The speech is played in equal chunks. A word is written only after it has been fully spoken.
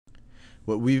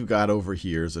what we've got over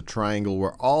here is a triangle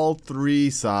where all three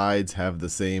sides have the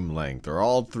same length, or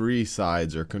all three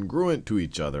sides are congruent to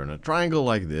each other. And a triangle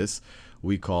like this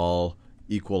we call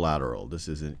equilateral. This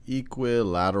is an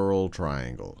equilateral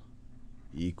triangle.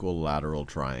 Equilateral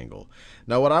triangle.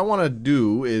 Now what I want to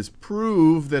do is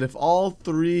prove that if all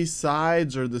three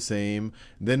sides are the same,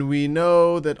 then we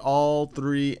know that all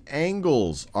three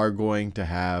angles are going to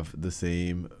have the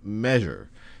same measure.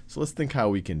 So let's think how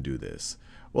we can do this.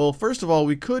 Well, first of all,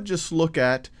 we could just look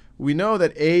at, we know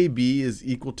that AB is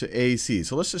equal to AC.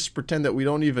 So let's just pretend that we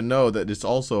don't even know that this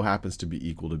also happens to be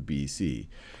equal to BC.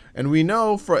 And we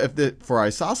know for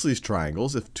isosceles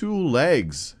triangles, if two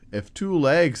legs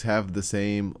have the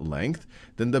same length,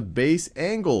 then the base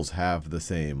angles have the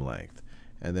same length.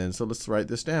 And then, so let's write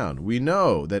this down. We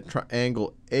know that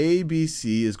angle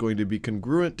ABC is going to be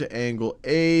congruent to angle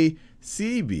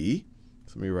ACB.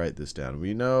 So let me write this down.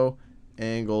 We know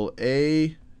angle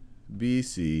ABC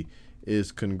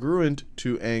is congruent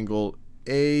to angle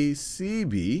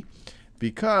ACB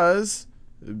because,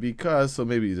 so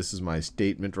maybe this is my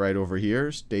statement right over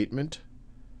here, statement,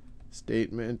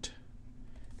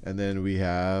 and then we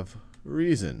have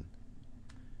reason.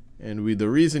 And the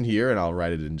reason here, and I'll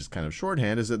write it in just kind of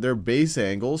shorthand, is that they're base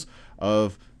angles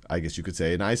of, I guess you could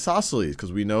say, an isosceles,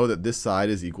 because we know that this side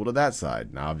is equal to that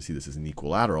side. Now, obviously, this is an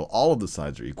equilateral. All of the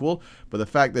sides are equal, but the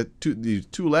fact that these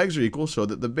two legs are equal show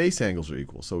that the base angles are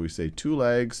equal. So we say two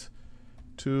legs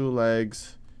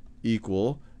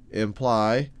equal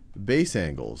imply base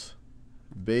angles.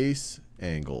 Base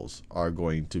angles are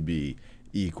going to be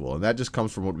equal. And that just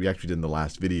comes from what we actually did in the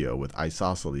last video with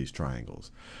isosceles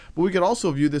triangles. But we could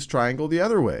also view this triangle the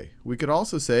other way. We could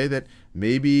also say that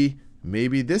maybe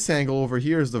this angle over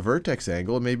here is the vertex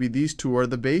angle, and maybe these two are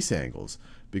the base angles.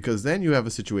 Because then you have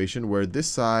a situation where this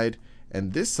side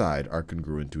and this side are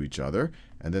congruent to each other,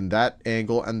 and then that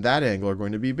angle and that angle are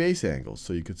going to be base angles.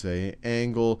 So you could say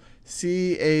angle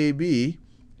CAB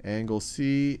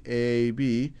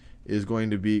is going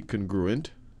to be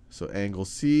congruent. So angle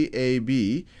CAB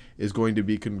is going to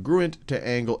be congruent to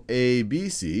angle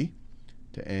ABC,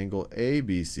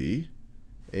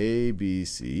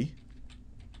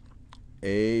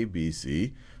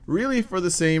 ABC, really for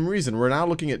the same reason. We're now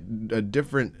looking at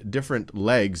different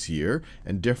legs here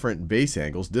and different base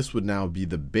angles. This would now be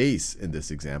the base in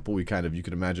this example. You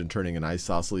can imagine turning an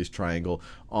isosceles triangle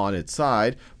on its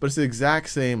side, but it's the exact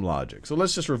same logic. So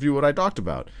let's just review what I talked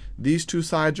about. These two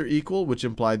sides are equal, which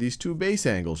imply these two base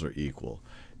angles are equal.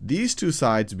 These two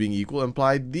sides being equal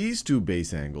imply these two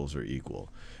base angles are equal.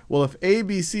 Well, if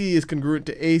ABC is congruent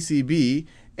to ACB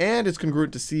and it's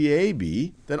congruent to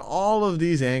CAB, then all of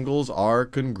these angles are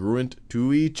congruent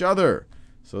to each other.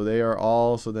 So they are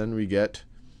all, so then we get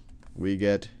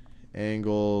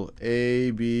angle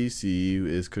ABC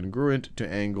is congruent to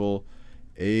angle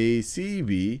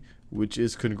ACB, which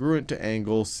is congruent to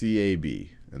angle CAB.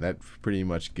 And that pretty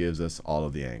much gives us all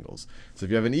of the angles. So if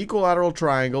you have an equilateral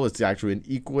triangle, it's actually an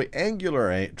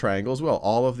equiangular triangle as well.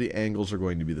 All of the angles are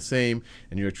going to be the same.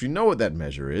 And you actually know what that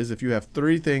measure is. If you have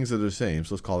three things that are the same,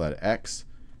 so let's call that x,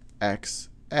 x,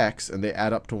 x, and they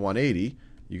add up to 180,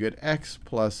 you get x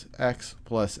plus x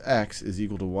plus x is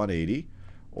equal to 180.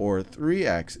 Or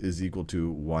 3x is equal to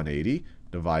 180.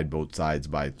 Divide both sides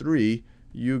by 3.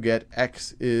 You get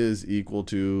x is equal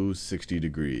to 60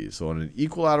 degrees. So in an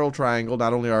equilateral triangle,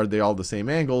 not only are they all the same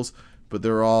angles, but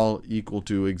they're all equal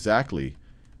to exactly.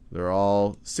 They're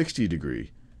all 60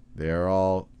 degree. They are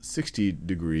all 60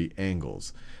 degree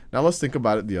angles. Now let's think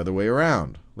about it the other way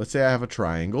around. Let's say I have a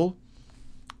triangle.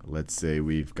 Let's say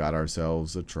we've got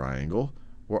ourselves a triangle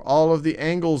where all of the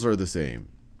angles are the same.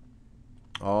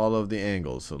 All of the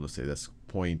angles. So let's say that's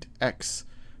point X,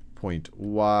 point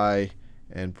Y,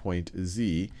 and point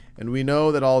Z, and we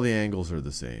know that all the angles are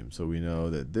the same. So we know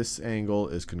that this angle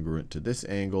is congruent to this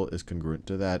angle is congruent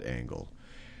to that angle.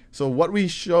 So what we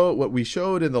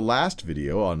showed in the last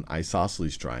video on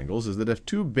isosceles triangles is that if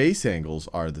two base angles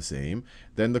are the same,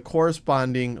 then the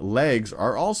corresponding legs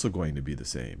are also going to be the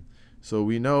same. So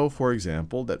we know, for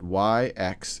example, that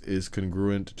yx is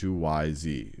congruent to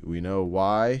yz. We know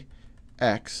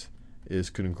yx is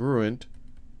congruent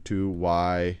to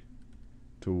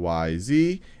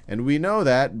yz, and we know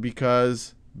that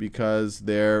because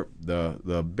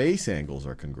the base angles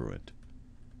are congruent.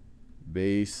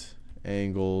 Base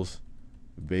angles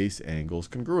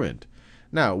congruent.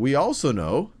 Now we also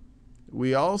know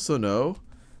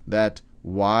that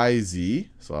yz,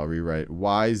 so I'll rewrite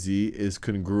yz is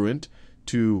congruent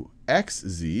to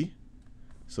xz.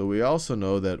 So we also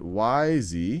know that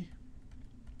yz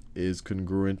is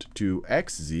congruent to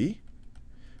xz.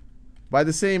 by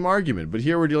the same argument. But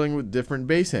here we're dealing with different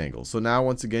base angles. So now,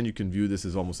 once again, you can view this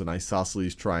as almost an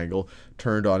isosceles triangle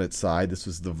turned on its side. This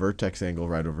was the vertex angle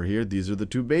right over here. These are the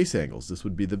two base angles. This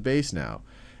would be the base now.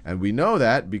 And we know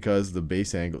that because the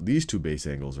base angle, these two base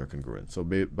angles are congruent. So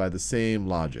by the same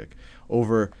logic.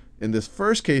 In this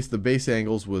first case, the base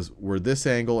angles were this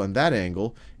angle and that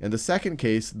angle. In the second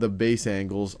case, the base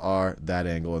angles are that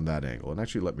angle and that angle. And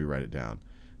actually, let me write it down.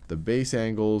 The base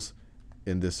angles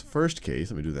in this first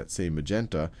case, let me do that same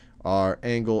magenta, are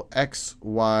angle x,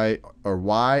 y, or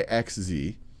y, x,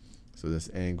 z. So this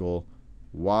angle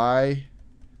y,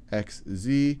 x,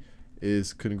 z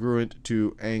is congruent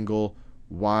to angle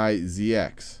y, z,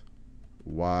 x.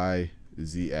 Y,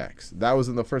 z, x. That was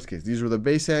in the first case. These were the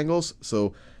base angles.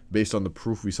 So based on the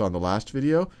proof we saw in the last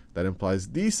video, that implies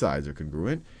these sides are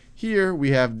congruent. Here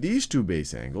we have these two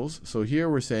base angles. So here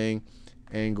we're saying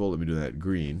angle, let me do that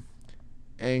green,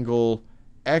 angle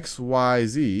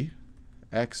xyz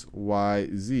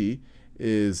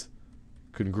is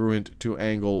congruent to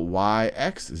angle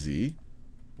yxz,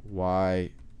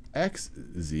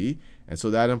 and so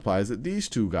that implies that these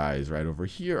two guys right over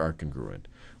here are congruent.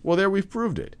 Well, there we've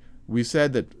proved it. We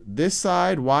said that this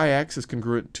side, yx, is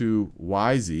congruent to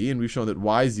yz, and we've shown that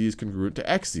yz is congruent to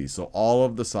xz. So all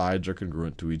of the sides are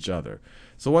congruent to each other.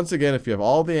 So once again, if you have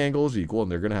all the angles equal,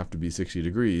 and they're going to have to be 60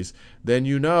 degrees, then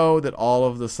you know that all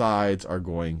of the sides are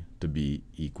going to be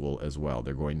equal as well.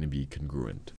 They're going to be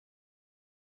congruent.